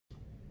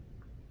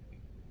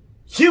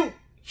Shoot,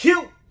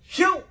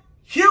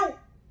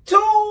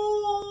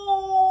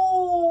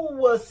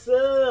 what's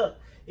up?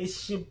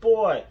 It's your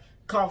boy,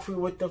 Coffee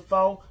with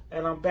DaFoe,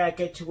 and I'm back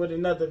at you with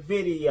another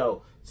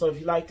video. So if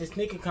you like the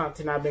sneaker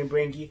content I've been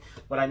bringing you,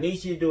 what I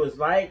need you to do is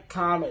like,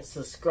 comment,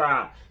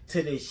 subscribe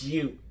to this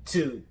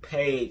YouTube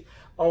page.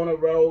 On the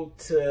road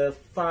to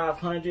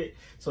 500.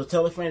 So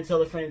tell a friend,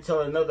 tell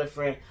another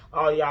friend.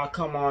 All y'all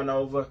come on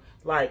over.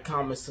 Like,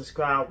 comment,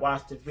 subscribe,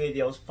 watch the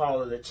videos,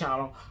 follow the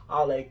channel.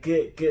 All that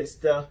good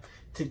stuff.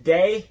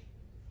 Today,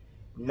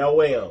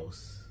 no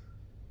L's.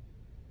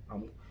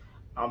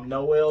 I'm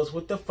no L's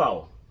with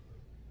DaFoe.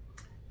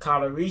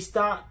 Caught a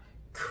restock.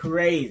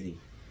 Crazy.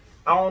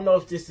 I don't know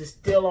if this is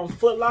still on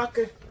Foot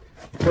Locker,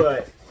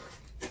 but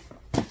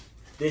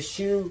this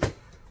shoe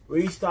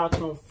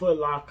restocked on Foot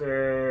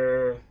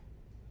Locker.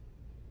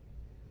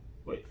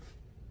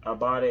 I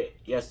bought it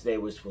yesterday,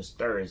 which was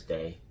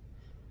Thursday.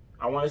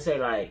 I want to say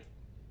like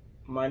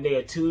Monday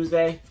or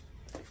Tuesday.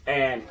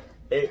 And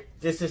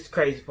this is the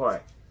crazy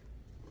part.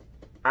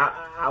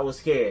 I was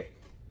scared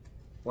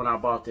when I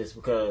bought this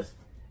because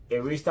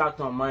it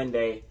restocked on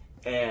Monday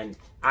and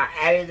I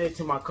added it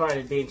to my cart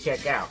and didn't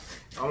check out.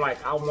 I'm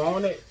like, I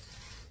want it,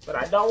 but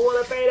I don't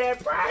want to pay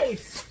that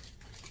price.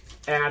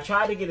 And I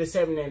tried to get a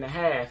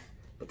 7.5,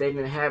 but they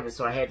didn't have it,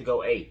 so I had to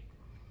go 8.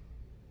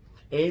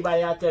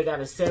 Anybody out there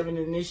got a 7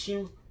 in this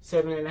shoe?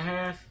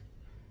 7.5?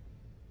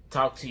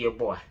 Talk to your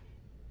boy.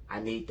 I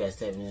need that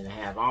 7.5.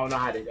 I don't know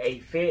how this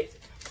 8 fits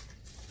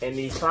in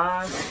these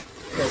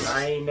 5s because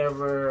I ain't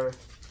never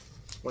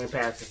went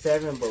past the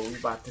 7, but we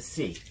about to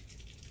see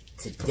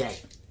today.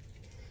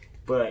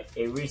 But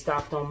it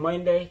restocked on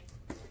Monday.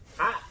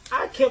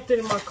 I kept it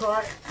in my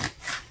cart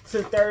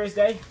till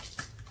Thursday.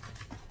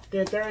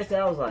 Then Thursday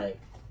I was like,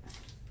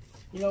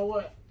 you know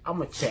what? I'm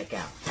gonna check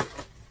out.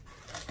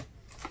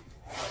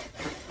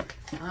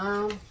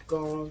 I'm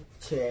gonna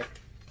check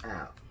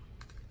out.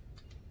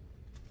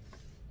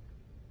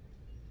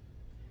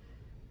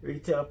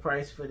 Retail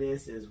price for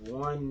this is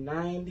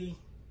 $190.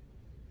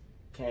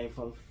 Came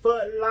from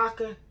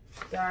footlocker.com.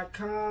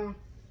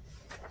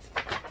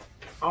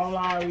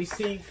 Online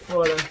receipt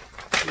for the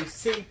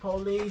receipt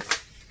police.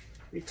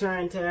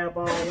 Return tab,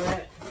 all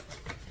that.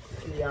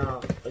 Give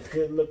y'all a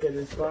good look at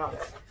this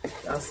box.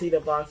 Y'all see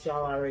the box,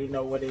 y'all already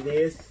know what it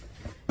is.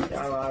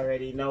 Y'all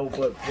already know,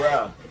 but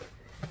bruh,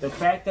 the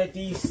fact that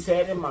these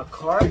sat in my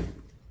cart,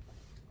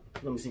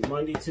 let me see,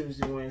 Monday,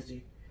 Tuesday,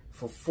 Wednesday,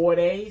 for 4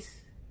 days,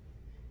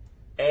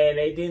 and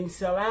they didn't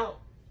sell out,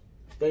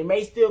 they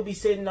may still be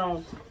sitting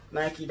on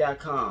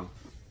Nike.com.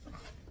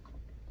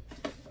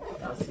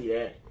 Y'all see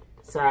that?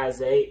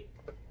 Size 8.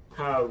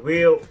 How a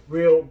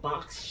real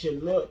box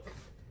should look.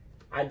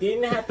 I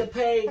didn't have to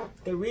pay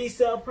the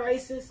resale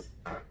prices,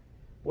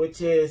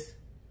 which is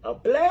a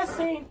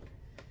blessing.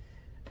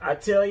 I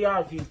tell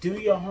y'all, if you do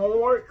your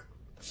homework,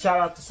 shout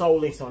out to Soul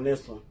Links on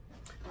this one.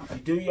 You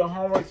do your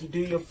homework, you do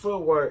your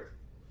footwork.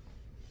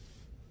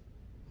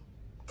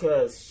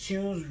 Because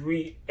shoes,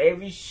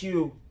 every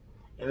shoe,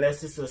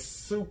 unless it's a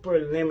super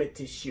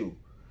limited shoe,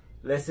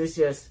 unless it's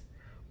just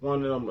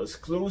one of them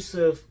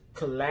exclusive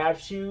collab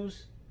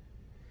shoes,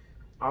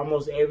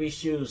 almost every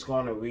shoe is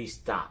going to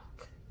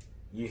restock.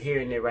 You're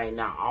hearing it right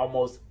now.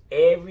 Almost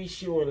every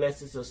shoe,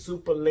 unless it's a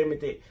super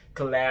limited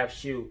collab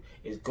shoe,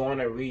 is going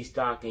to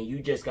restock, and you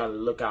just got to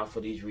look out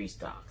for these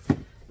restocks.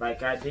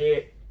 Like I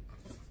did,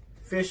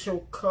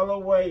 official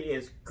colorway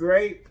is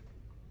Grape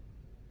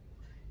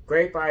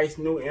Ice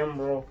New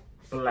Emerald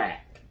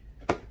Black.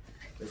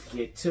 Let's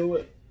get to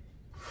it.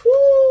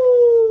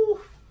 Woo!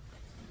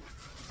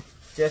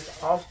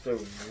 Just off the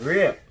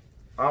rip,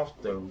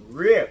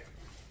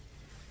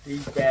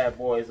 these bad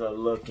boys are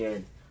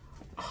looking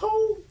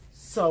oh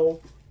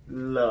so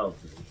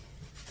lovely.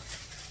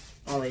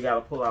 Only got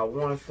to pull out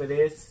one for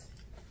this.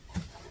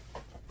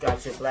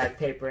 Got your black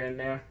paper in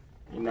there,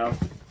 you know.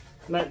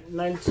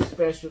 Nothing too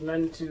special,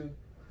 nothing too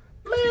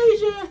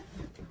major,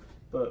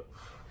 but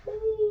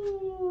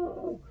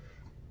ooh,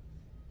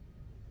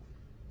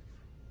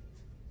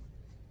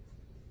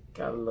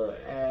 got a little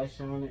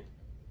ash on it.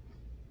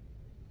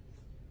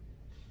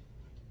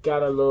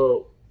 Got a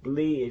little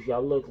bleed, if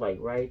y'all look, like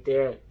right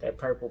there, that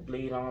purple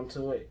bleed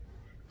onto it.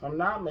 If I'm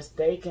not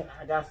mistaken,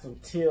 I got some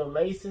teal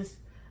laces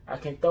I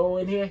can throw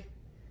in here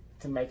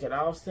to make it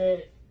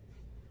offset.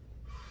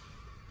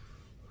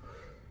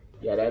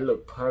 Yeah, that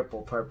look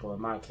purple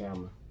in my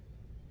camera.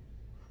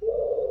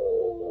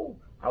 Ooh,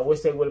 I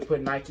wish they would have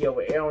put Nike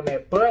over Air on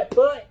that, but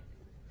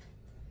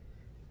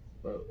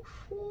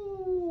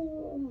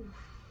ooh,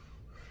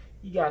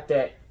 you got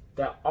that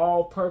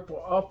all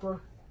purple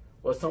upper,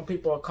 what some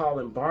people are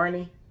calling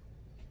Barney.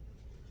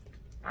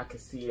 I can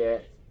see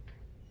that.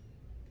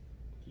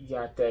 You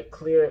got that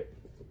clear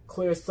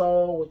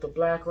sole with the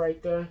black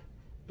right there,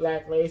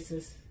 black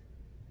laces.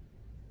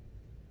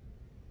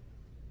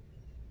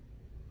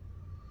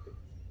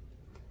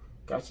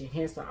 Got your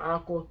hints of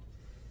aqua.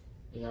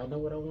 Y'all know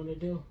what I want to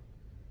do?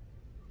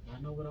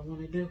 Y'all know what I want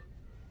to do?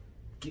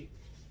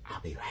 I'll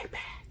be right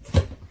back.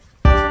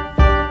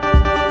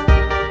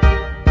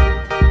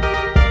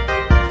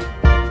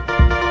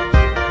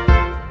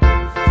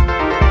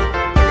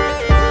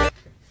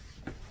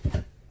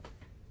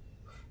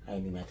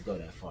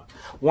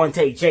 one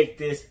take Jake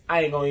this.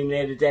 I ain't gonna even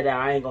edit that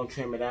out. I ain't gonna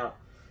trim it out.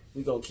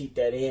 We gonna keep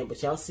that in.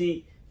 But y'all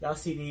see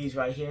these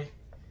right here?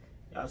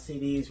 Y'all see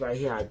these right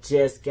here I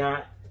just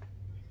got?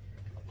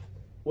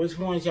 Which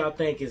ones y'all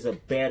think is a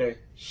better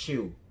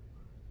shoe?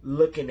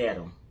 Looking at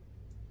them.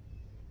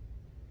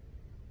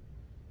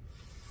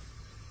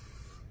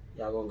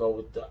 Y'all gonna go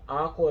with the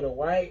aqua, the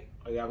white,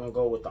 or y'all gonna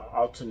go with the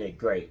alternate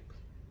grape?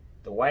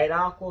 The white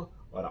aqua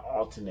or the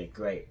alternate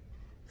grape?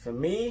 For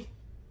me,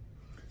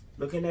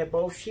 looking at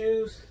both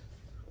shoes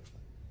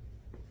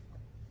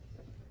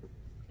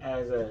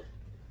as a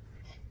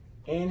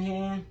in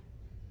hand,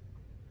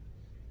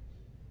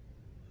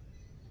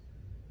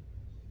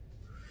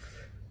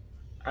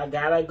 I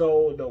gotta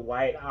go with the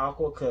white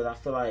aqua because I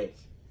feel like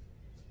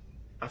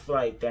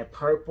that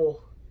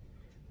purple.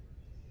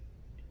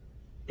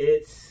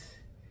 I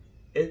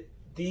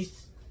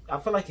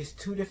feel like it's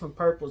two different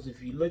purples.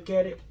 If you look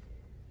at it,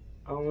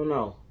 I don't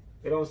know.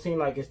 It don't seem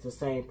like it's the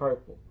same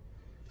purple.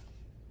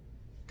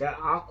 That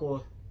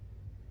aqua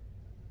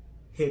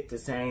hit the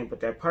same, but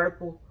that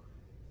purple,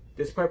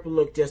 this purple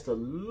looked just a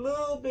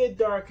little bit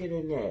darker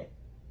than that.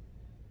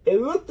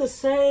 It looked the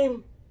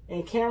same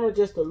in camera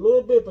just a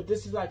little bit, but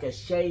this is like a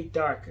shade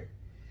darker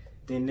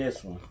than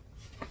this one.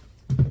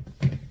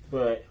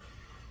 But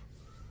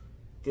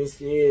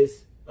this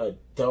is a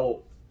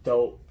dope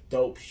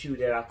shoe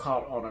that I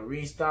caught on a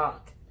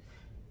restock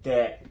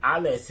that I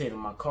let sit in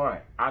my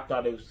cart. I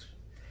thought it was,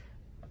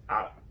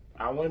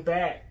 I went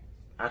back.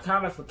 I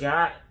kind of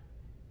forgot,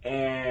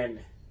 and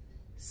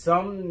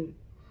some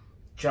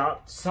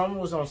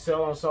was on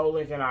sale on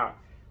SoulLink, and I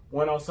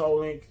went on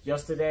SoulLink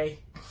yesterday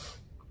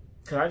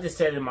because I just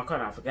set it in my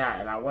cart and I forgot.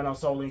 And I went on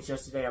SoulLink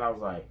yesterday and I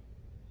was like,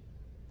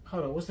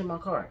 hold on, what's in my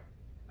cart?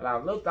 And I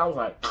looked, I was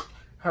like,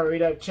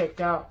 hurried up,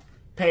 checked out,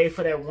 paid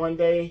for that 1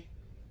 day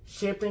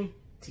shipping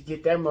to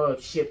get that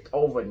mug shipped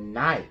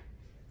overnight.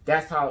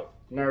 That's how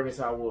nervous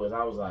I was.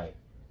 I was like,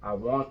 I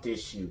want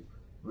this shoe.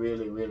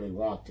 Really, really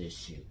want this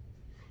shoe.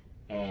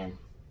 And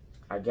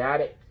I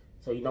got it.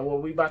 So you know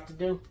what we about to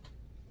do?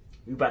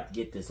 We about to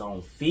get this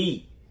on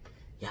feet.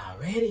 Y'all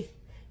ready?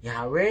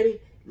 Y'all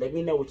ready? Let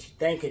me know what you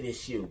think of this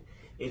shoe.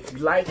 If you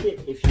like it,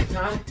 if you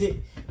topped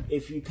it,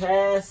 if you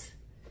pass,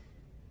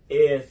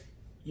 if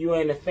you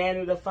ain't a fan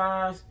of the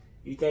fives,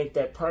 you think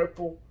that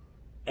purple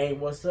ain't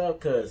what's up,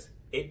 cause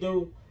it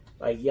do.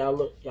 Like y'all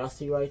look, y'all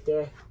see right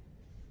there?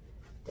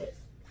 That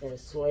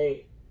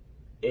suede.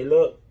 It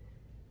look,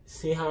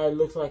 see how it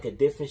looks like a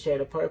different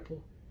shade of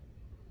purple?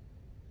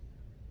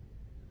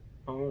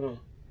 I don't know.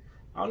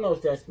 I don't know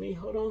if that's me.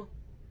 Hold on.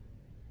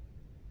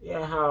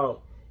 Yeah,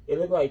 how it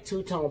look like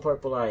two-tone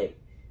purple. Like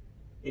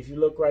if you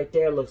look right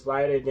there, it looks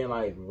lighter than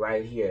like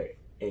right here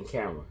in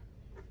camera.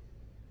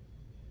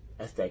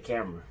 That's that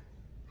camera.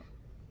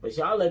 But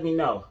y'all let me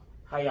know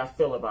how y'all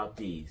feel about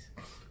these.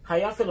 How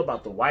y'all feel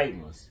about the white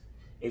ones?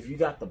 If you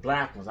got the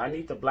black ones, I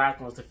need the black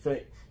ones to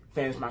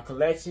finish my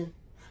collection.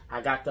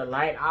 I got the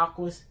light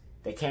aquas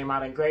that came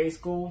out in grade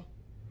school.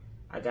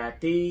 I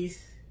got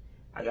these.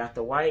 I got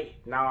the white.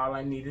 Now all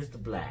I need is the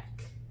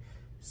black.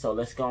 So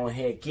let's go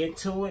ahead and get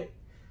to it.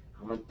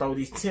 I'm going to throw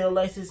these teal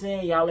laces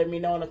in. Y'all let me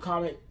know in the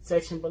comment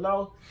section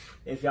below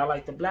if y'all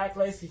like the black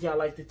laces, y'all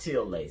like the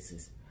teal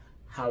laces.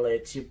 Holla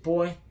at your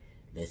boy.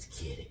 Let's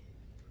get it.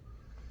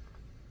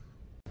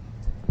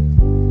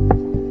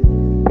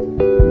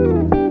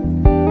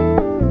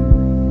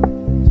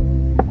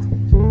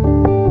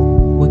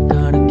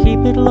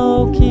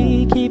 Low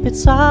key, keep it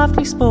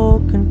softly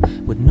spoken,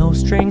 with no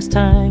strings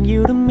tying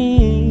you to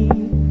me.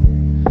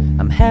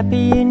 I'm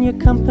happy in your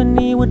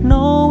company with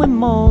no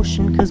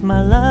emotion, cause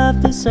my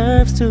love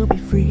deserves to be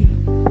free.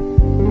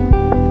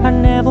 I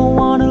never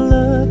wanna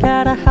look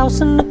at a house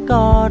in the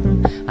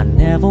garden, I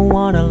never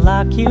wanna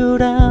lock you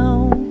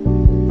down.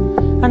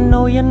 I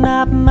know you're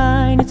not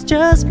mine, it's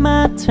just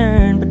my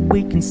turn, but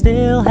we can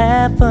still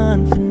have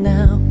fun for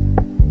now.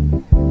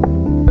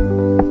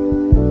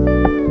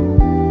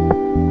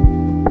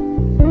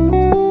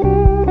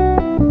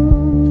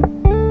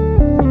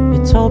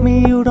 Told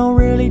me you don't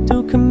really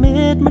do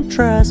commitment,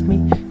 trust me,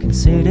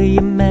 consider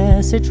your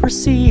message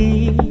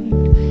received.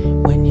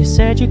 When you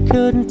said you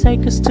couldn't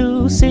take us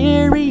too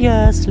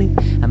seriously,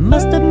 I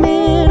must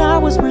admit I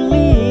was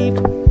relieved.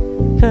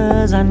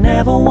 Cause I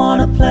never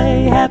wanna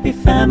play happy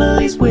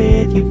families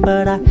with you,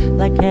 but I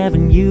like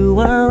having you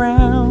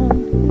around.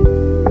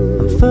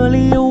 I'm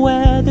fully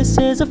aware this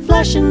is a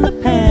flash in the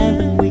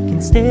pan, but we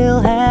can still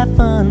have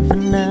fun for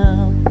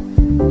now.